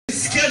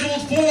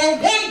for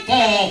one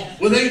fall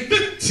with a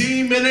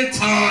 15-minute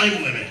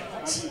time limit.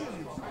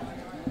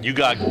 You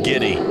got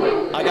giddy.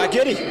 I got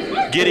giddy.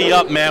 Giddy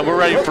up, man. We're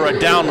ready for a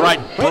downright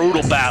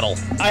brutal battle.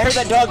 I heard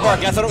that dog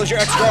barking. I thought it was your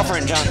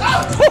ex-girlfriend, John.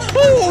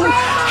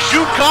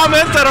 Shoot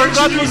comments that are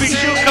not going to be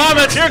shoot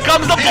comments. Here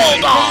comes the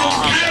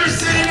Bulldog.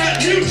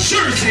 New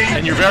Jersey.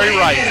 And you're very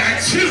right. At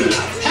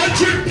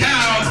 200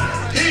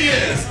 pounds, he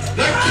is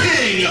the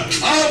king of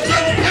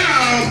the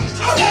pound,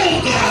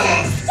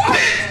 Bulldog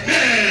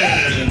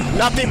Pitman.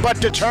 Nothing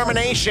but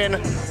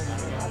determination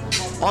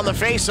on the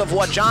face of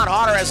what John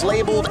Harder has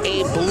labeled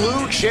a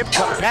blue chip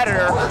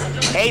competitor.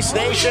 Ace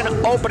Nation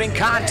opening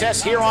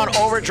contest here on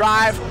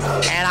Overdrive,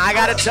 and I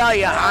gotta tell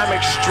you, I'm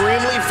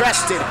extremely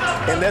vested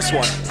in this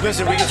one.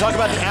 Listen, we can talk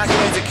about the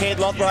accolades of Kaide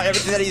Lothbrok,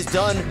 everything that he's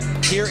done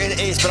here in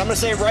Ace, but I'm gonna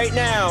say right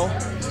now,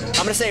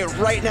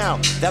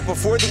 that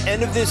before the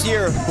end of this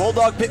year,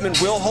 Bulldog Pitman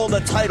will hold a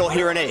title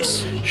here in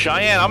Ace.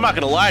 Cheyenne, I'm not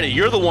going to lie to you.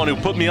 You're the one who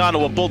put me on to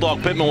what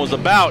Bulldog Pitman was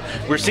about.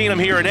 We're seeing him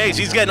here in Ace.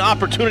 He's getting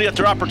opportunity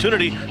after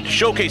opportunity to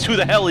showcase who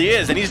the hell he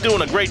is, and he's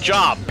doing a great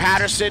job.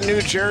 Paterson,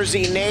 New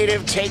Jersey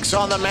native takes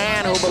on the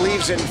man who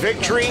believes in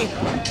victory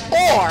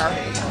or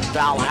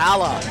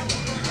Valhalla.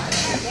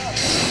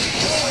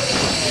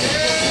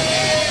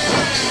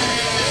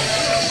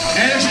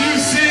 As you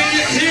see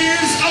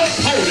his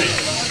opponent,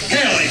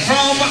 hailing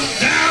from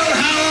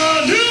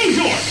downtown New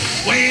York,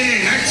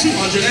 weighing in at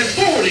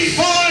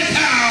 245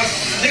 pounds,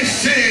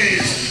 this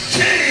is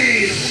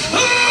Kaide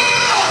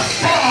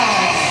Lothbrok.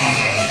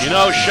 You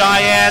know,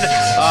 Cheyenne,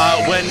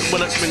 when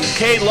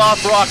Kaide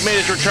Lothbrok made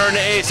his return to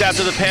Ace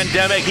after the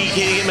pandemic, he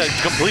became a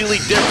completely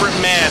different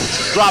man.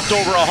 Dropped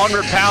over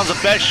 100 pounds, the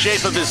best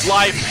shape of his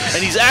life,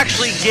 and he's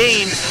actually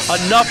gained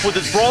enough with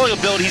his brawling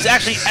ability. He's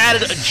actually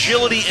added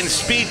agility and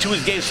speed to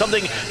his game,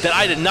 something that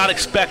I did not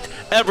expect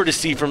ever to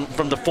see from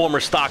the former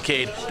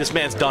Stockade. This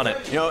man's done it.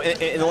 You know,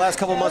 in the last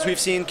couple of months, we've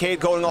seen Kaide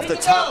going off the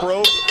top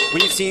rope.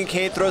 We've seen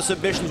Kaide throw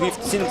submissions. We've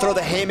seen him throw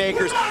the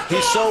haymakers.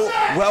 He's so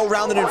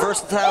well-rounded and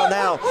versatile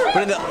now.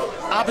 But in the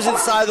opposite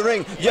side of the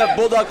ring, you have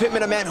Bulldog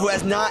Pitman, a man who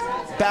has not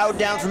bowed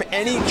down from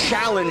any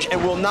challenge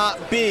and will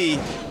not be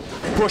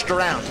pushed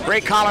around.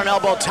 Great collar and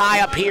elbow tie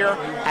up here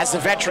as the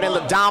veteran in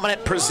the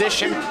dominant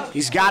position.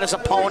 He's got his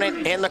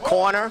opponent in the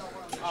corner.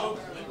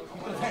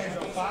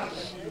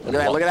 Look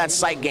at that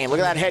sight game. Look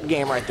at that head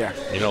game right there.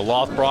 You know,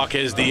 Lothbrok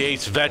is the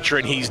Ace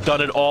veteran. He's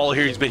done it all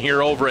here. He's been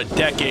here over a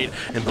decade.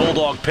 And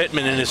Bulldog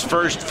Pitman in his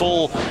first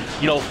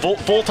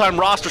full-time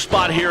roster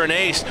spot here in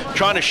Ace,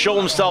 trying to show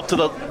himself to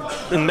the,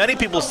 and many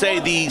people say,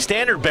 the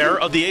standard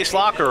bearer of the Ace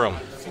locker room.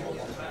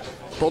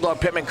 Bulldog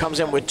Pitman comes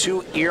in with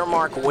 2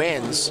 earmark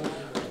wins,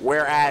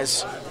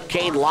 whereas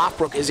Kaide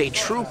Lothbrok is a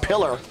true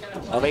pillar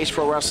of Ace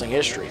Pro Wrestling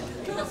history.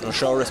 No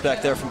show of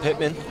respect there from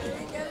Pitman.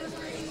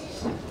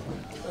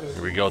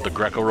 Here we go with the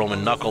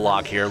Greco-Roman knuckle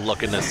lock here,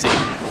 looking to see.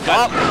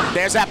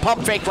 There's that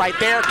pump fake right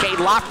there. Kaide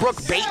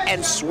Lothbrok, bait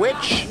and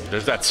switch.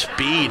 There's that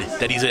speed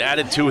that he's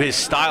added to his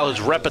style,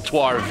 his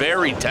repertoire.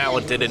 Very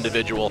talented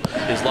individual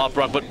is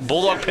Lothbrok, but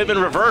Bulldog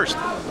Pitman reversed.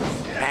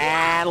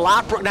 And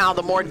Lothbrok now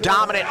the more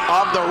dominant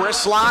of the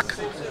wrist lock,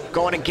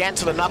 going again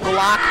to the knuckle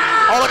lock.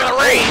 Oh, look at the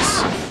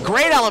raise.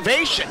 Great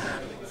elevation.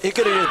 He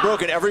could have just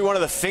broken every one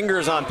of the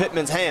fingers on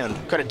Pitman's hand.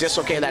 Could have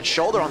dislocated that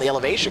shoulder on the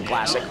Elevation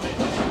Classic.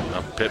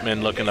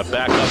 Pittman looking to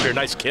back up here.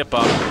 Nice kip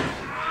up.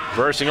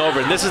 Versing over.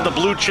 And this is the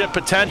blue chip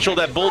potential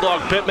that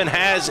Bulldog Pitman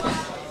has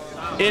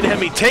in him.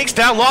 He takes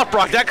down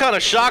Lothbrok. That kind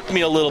of shocked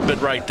me a little bit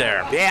right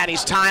there. Yeah, and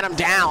he's tying him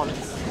down.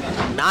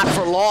 Not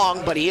for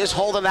long, but he is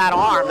holding that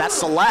arm. That's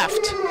the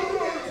left.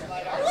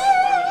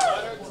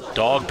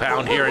 Dog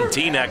pound here in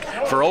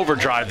T-neck for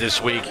Overdrive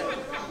this week.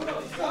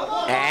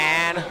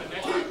 And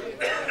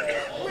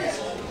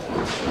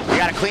we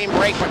got a clean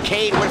break, but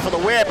Kaide went for the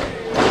whip.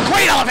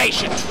 Great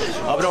elevation.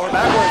 Up and over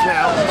backwards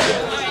now.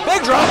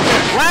 Big drop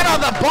kick. Right on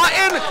the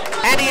button,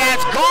 and he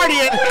has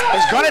Guardian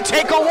is going to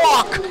take a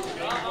walk.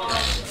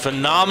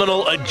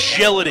 Phenomenal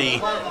agility,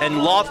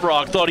 and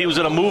Lothbrok thought he was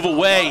going to move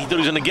away. He thought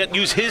he was going to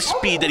use his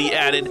speed that he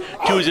added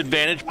to his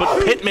advantage,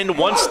 but Pitman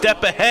one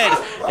step ahead,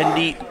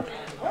 and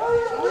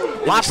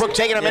Lothbrok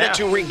taking a minute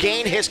to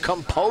regain his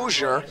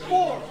composure,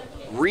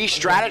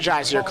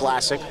 re-strategize here,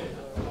 Classic.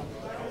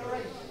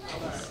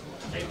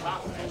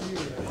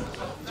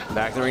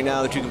 Back in the ring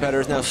now, the 2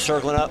 competitors now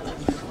circling up.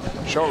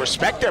 Show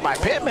respect there by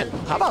Pitman.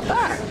 How about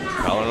that?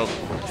 I don't know.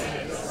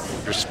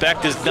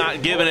 Respect is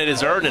not given, it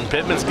is earned, and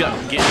Pitman's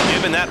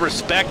given that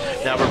respect.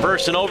 Now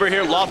reversing over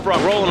here,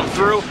 Lothbrok rolling him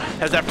through.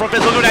 Has that front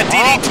fist, look at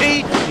that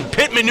DDT. And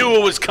Pitman knew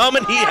it was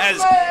coming. He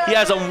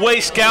has him way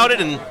scouted,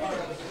 and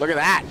look at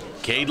that.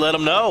 Kaide let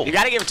him know. You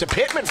got to give it to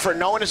Pitman for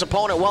knowing his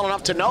opponent well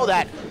enough to know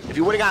that if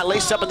he would have got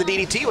laced up in the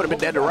DDT, he would have been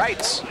dead to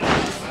rights.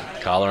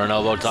 Collar and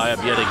elbow tie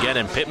up yet again,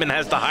 and Pitman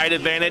has the height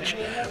advantage,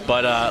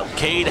 but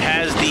Kaide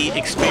has the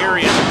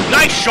experience.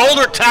 Nice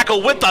shoulder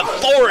tackle with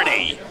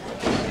authority.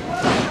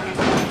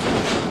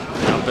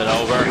 Jump it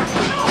over.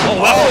 Oh,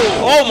 wow.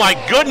 Oh my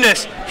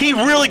goodness. He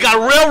really got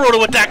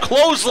railroaded with that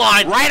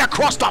clothesline. Right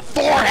across the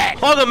forehead.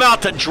 Hung him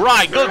out to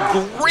dry. Good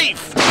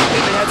grief. He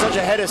had such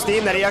a head of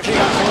steam that he actually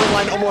got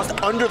clotheslined almost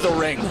under the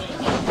ring.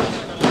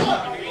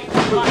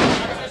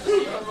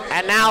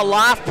 And now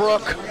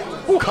Lothbrok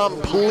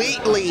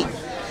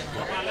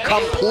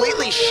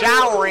completely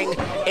showering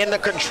in the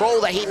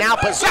control that he now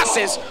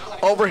possesses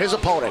over his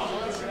opponent.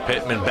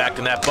 Pitman back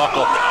in that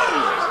buckle.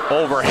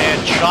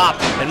 Overhand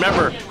chop. And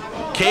remember,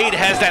 Kaide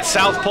has that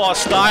southpaw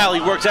style.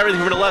 He works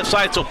everything from the left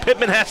side, so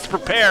Pitman has to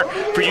prepare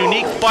for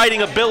unique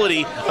fighting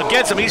ability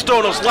against him. He's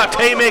throwing those left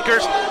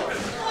haymakers.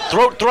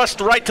 Throat thrust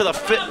right to the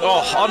fit.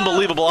 Oh,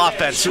 unbelievable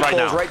offense right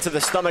now. Right to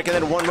the stomach and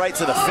then one right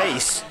to the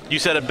face. You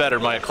said it better,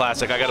 Maya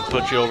Classic. I got to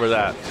put you over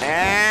that.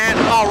 And,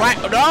 all right,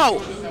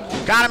 no.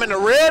 Got him in the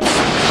ribs.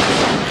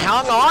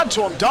 Hung on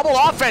to him. Double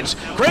offense.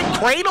 Great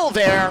cradle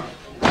there.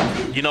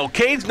 You know,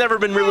 Kaide's never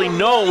been really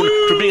known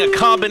for being a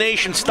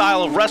combination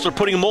style of wrestler,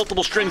 putting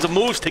multiple strings of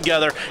moves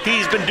together.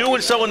 He's been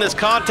doing so in this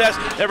contest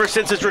ever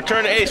since his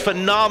return to Ace.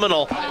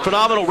 Phenomenal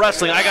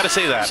wrestling, I gotta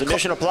say that.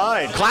 Submission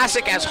applied.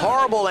 Classic, as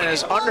horrible and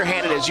as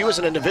underhanded as you as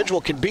an individual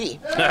can be,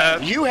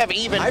 you have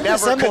even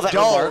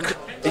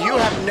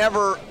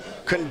never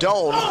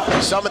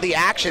condoned some of the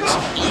actions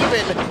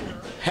even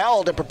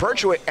held and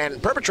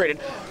perpetrated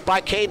by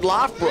Kaide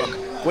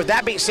Lothbrok. With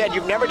that being said,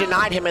 you've never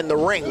denied him in the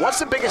ring. What's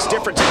the biggest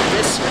difference in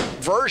this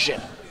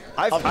version?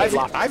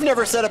 I've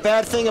never said a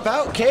bad thing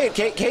about Kaide.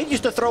 Kaide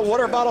used to throw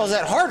water bottles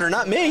at Harder,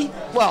 not me.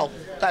 Well,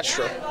 that's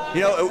true.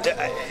 You know,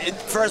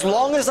 for as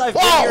long as I've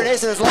been here in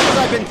Ace, and as long as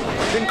I've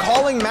been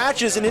calling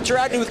matches and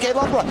interacting with Kaide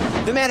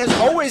Lothbrok, the man has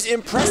always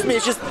impressed me.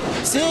 It's just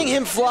seeing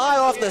him fly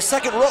off the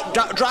second rope,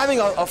 driving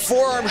a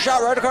forearm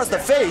shot right across the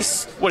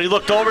face. When he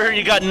looked over here,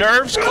 you got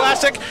nerves,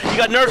 Classic? You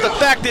got nerves. The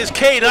fact is,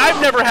 Kaide, I've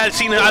never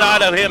seen an eye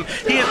of him.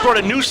 He has brought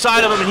a new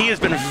side of him, and he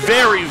has been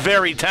very,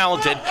 very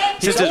talented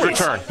since his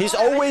return. He's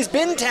always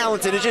been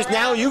talented. It's just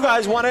now you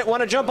guys want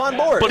to jump on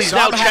board. But he's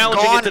now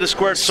challenging it to the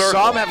squared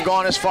circle. Some have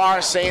gone as far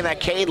as saying that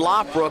Kaide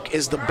Lothbrok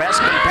is the best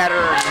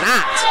competitor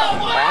not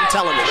on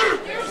television.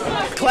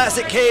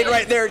 Classic Kaide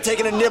right there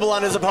taking a nibble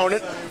on his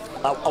opponent.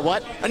 A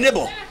what? A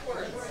nibble.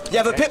 You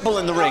have a pit bull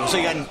in the ring, so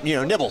you got,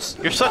 nibbles.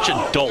 You're such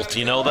a dolt,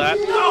 you know that?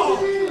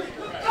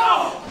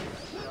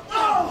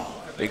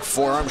 Big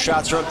forearm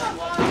shots from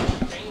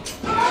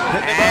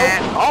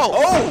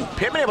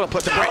Pitman able to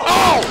put the brake.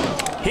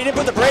 He didn't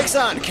put the brakes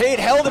on. Kaide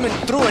held him and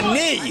threw a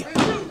knee.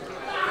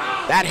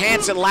 That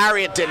Hansen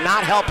lariat did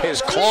not help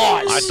his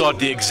claws. I thought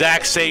the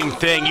exact same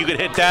thing. You could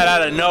hit that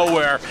out of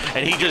nowhere,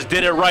 and he just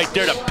did it right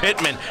there to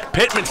Pitman.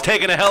 Pitman's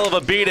taking a hell of a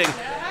beating.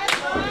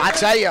 I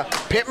tell you,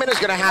 Pitman is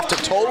going to have to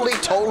totally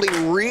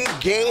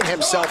regain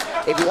himself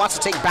if he wants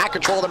to take back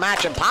control of the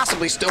match and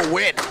possibly still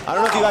win. I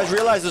don't know if you guys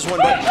realize this one,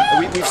 but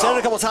we've said it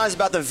a couple times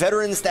about the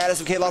veteran status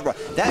of Kaide Lothbrok.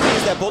 That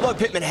means that Bulldog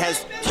Pitman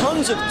has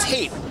tons of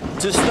tape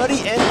to study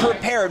and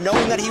prepare,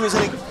 knowing that he was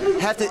going to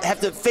have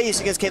to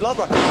face against Kaide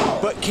Lothbrok.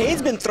 But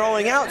Kaide's been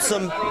throwing out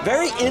some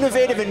very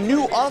innovative and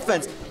new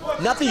offense,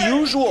 not the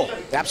usual.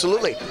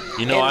 Absolutely.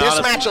 In this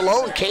match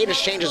alone, Kaide has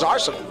changed his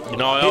arsenal.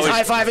 He's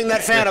high-fiving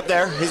that fan up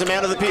there. He's a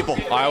man of the people.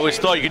 I always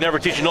thought you could never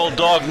teach an old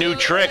dog new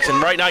tricks,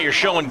 and right now you're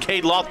showing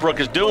Kaide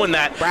Lothbrok is doing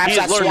that. Perhaps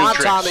that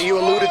swanton that you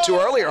alluded to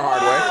earlier,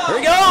 Hardware. Here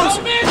he goes.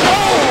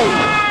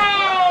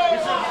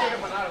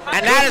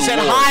 And that is in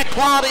high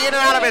quality in and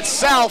out of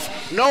itself.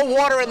 No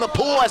water in the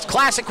pool, as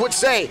Classic would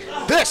say.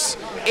 This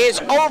is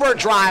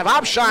Overdrive.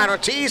 I'm Cheyenne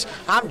Ortiz.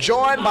 I'm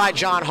joined by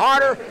John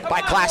Harder, by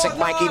Classic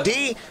Mikey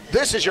D.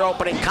 This is your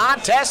opening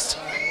contest,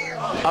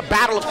 a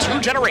battle of two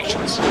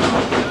generations.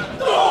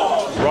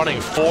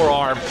 Running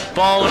forearm,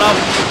 following up.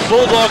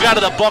 Bulldog out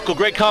of the buckle.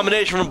 Great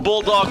combination from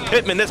Bulldog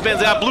Pitman. This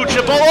man's got blue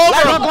chip all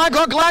over him. Leg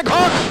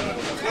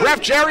hook.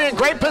 Ref Jerry in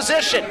great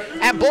position.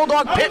 And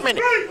Bulldog Pitman,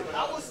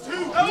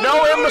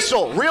 no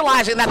imbecile,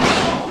 realizing that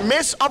the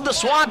miss of the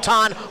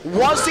swanton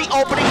was the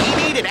opening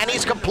he needed, and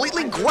he's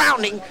completely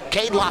grounding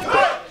Kaide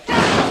Lothbrok.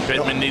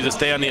 Pitman needs to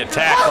stay on the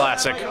attack,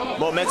 Classic.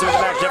 Momentum of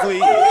the match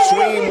definitely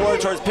swinging more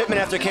towards Pitman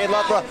after Kaide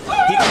Lothbrok.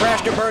 He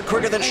crashed and burned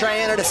quicker than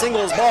Cheyenne at a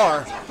singles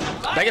bar.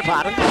 Beg your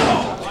pardon.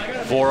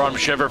 Forearm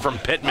shiver from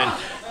Pitman.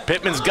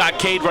 Pitman's got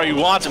Kaide where he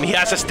wants him. He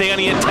has to stay on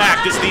the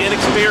attack. This is the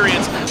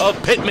inexperience of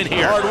Pitman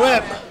here. Hard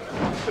whip.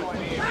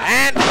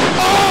 And,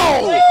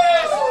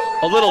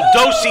 a little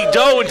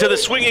do-si-do into the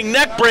swinging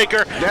neck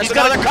breaker. He's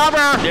got the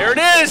cover. There it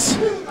is.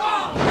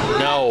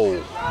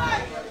 No.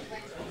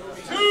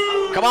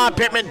 Come on,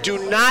 Pitman,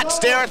 do not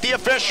stare at the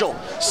official.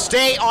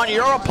 Stay on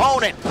your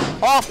opponent.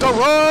 Off the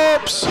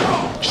ropes.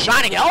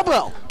 Shining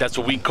elbow. That's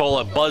what we call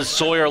a Buzz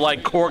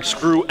Sawyer-like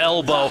corkscrew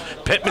elbow.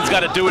 Pitman's got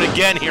to do it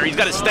again here. He's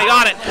got to stay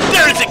on it.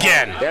 There it is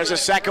again. There's a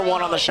second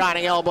one on the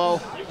shining elbow.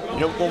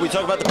 When we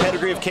talk about the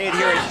pedigree of Kaide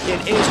here in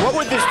Ace, what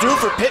would this do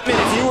for Pitman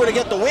if he were to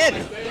get the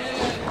win?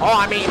 Oh,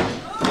 I mean,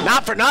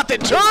 not for nothing.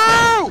 Two!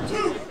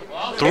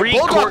 Three.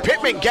 Bulldog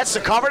Pitman gets the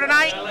cover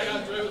tonight.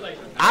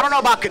 I don't know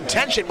about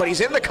contention, but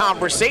he's in the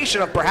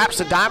conversation of perhaps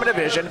the Diamond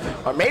Division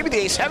or maybe the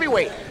Ace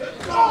Heavyweight.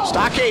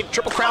 Stockade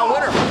Triple Crown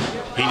winner.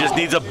 He just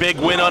needs a big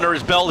win under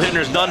his belt, and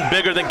there's none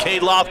bigger than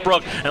Kaide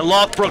Lothbrok. And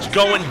Lothbrok's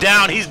going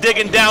down. He's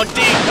digging down deep.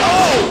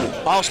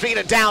 Oh, speaking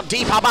of down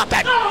deep, how about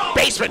that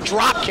basement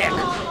drop kick?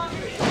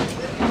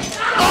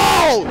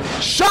 Oh,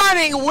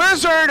 shining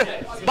wizard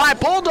by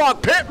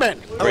Bulldog Pitman.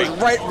 That was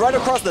right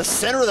across the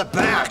center of the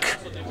back.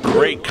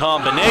 Great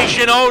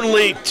combination,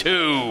 only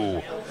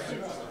 2.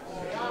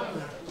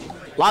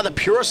 A lot of the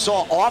Pure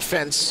Assault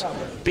offense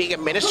being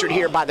administered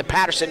here by the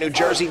Paterson, New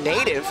Jersey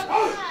native.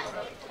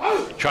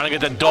 Trying to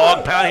get the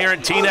dog pound here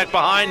and T-neck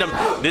behind him.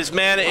 This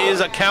man is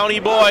a county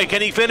boy.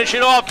 Can he finish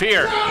it off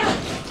here?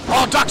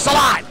 Oh, ducks the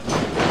line.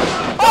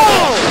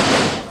 Oh!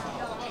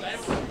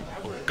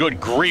 Good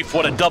grief,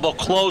 what a double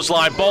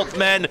clothesline. Both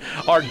men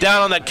are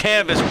down on the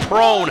canvas,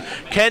 prone.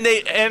 Can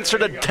they answer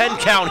the 10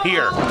 count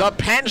here? The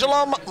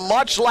pendulum,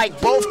 much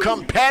like both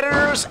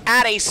competitors,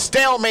 at a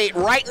stalemate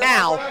right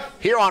now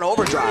here on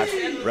Overdrive.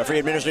 Referee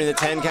administering the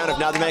 10 count. If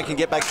now the man can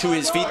get back to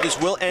his feet, this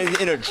will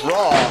end in a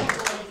draw.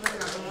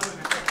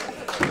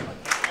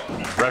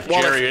 Ref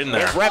Jerry in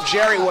there. If Ref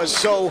Jerry was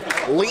so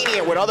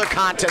lenient with other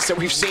contests that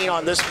we've seen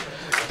on this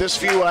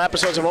few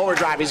episodes of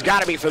Overdrive, he's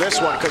got to be for this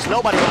one, because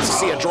nobody wants to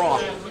see a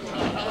draw.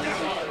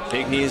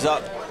 Big knees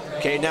up.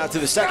 Kaide now to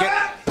the second.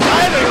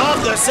 Diving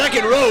off the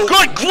second rope.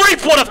 Good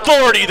grief, what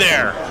authority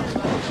there.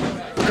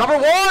 Cover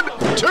 1,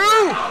 2.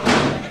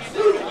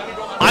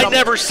 I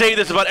never say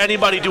this about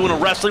anybody doing a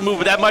wrestling move,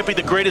 but that might be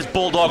the greatest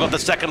bulldog off the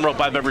second rope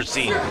I've ever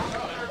seen.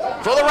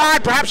 For the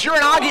ride, perhaps you're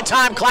an Augie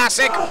Time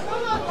classic.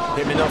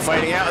 Pitman no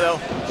fighting out though.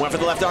 Went for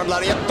the left arm,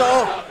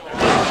 Lariato.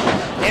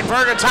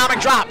 Inverted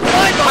atomic drop.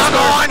 Come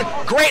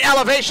on. Great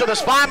elevation of the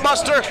spine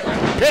buster.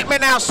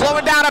 Pitman now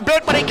slowing down a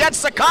bit, but he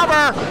gets the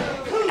cover.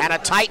 And a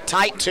tight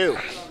 2.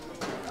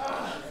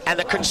 And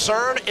the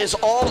concern is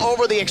all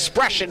over the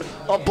expression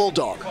of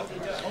Bulldog.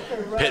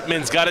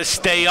 Pitman's got to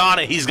stay on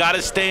it. He's got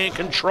to stay in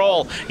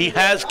control. He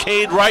has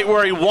Kaide right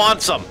where he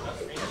wants him.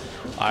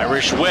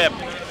 Irish whip.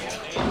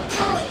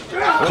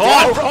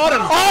 Caught.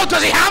 Oh,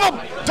 does he have him?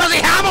 Does he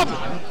have him?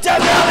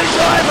 Death Valley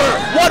driver.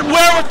 What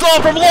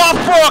wherewithal from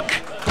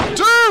Lothbrok.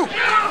 2.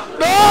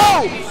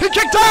 No! He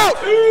kicked out!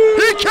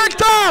 He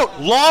kicked out!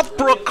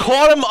 Lothbrok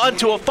caught him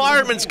onto a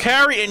fireman's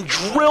carry and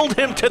drilled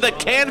him to the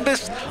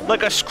canvas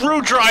like a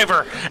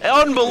screwdriver.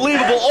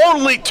 Unbelievable,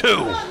 only 2.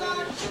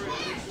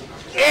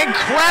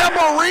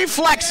 Incredible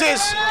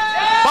reflexes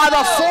by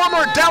the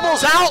former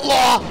Devil's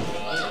Outlaw.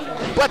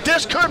 But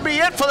this could be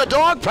it for the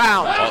dog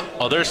pound.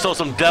 Oh, there's still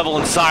some devil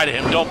inside of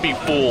him. Don't be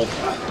fooled.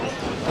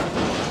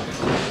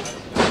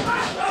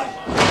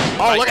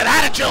 Oh, look at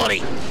that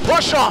agility.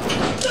 Push off.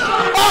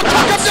 Oh,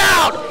 took him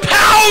down.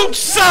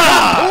 Pounce!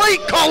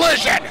 Complete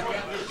collision.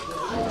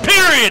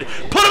 Period.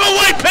 Put him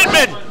away,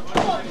 Pitman.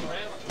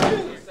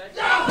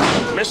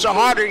 Mr.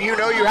 Harder, you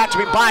know you have to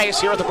be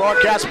biased here at the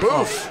broadcast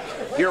booth.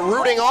 You're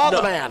rooting on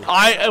the man.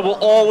 I will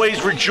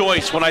always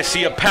rejoice when I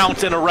see a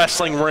pounce in a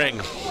wrestling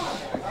ring.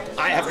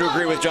 I have to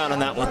agree with John on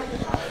that one.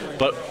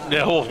 But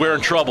no, we're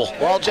in trouble.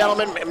 Well,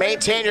 gentlemen,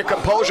 maintain your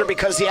composure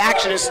because the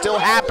action is still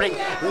happening.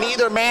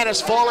 Neither man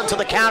has fallen to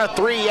the count of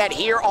 3 yet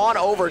here on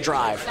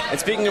Overdrive. And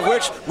speaking of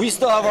which, we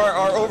still have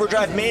our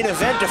Overdrive main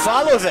event to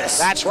follow this.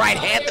 That's right,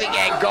 Anthony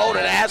Gango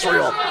and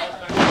Azrael.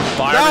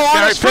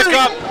 Fireman's carry pick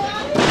up.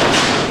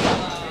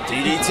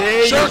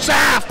 DDT. Shoots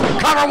half.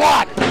 Cover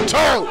 1,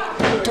 2,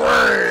 3.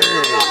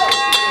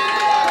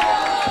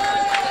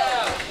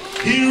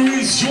 Here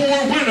is your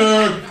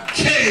winner,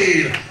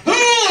 Kaide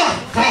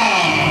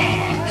Lothbrok.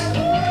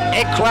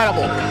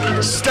 Incredible.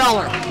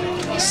 Stellar.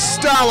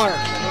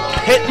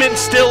 Pitman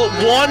still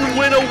 1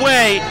 win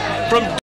away from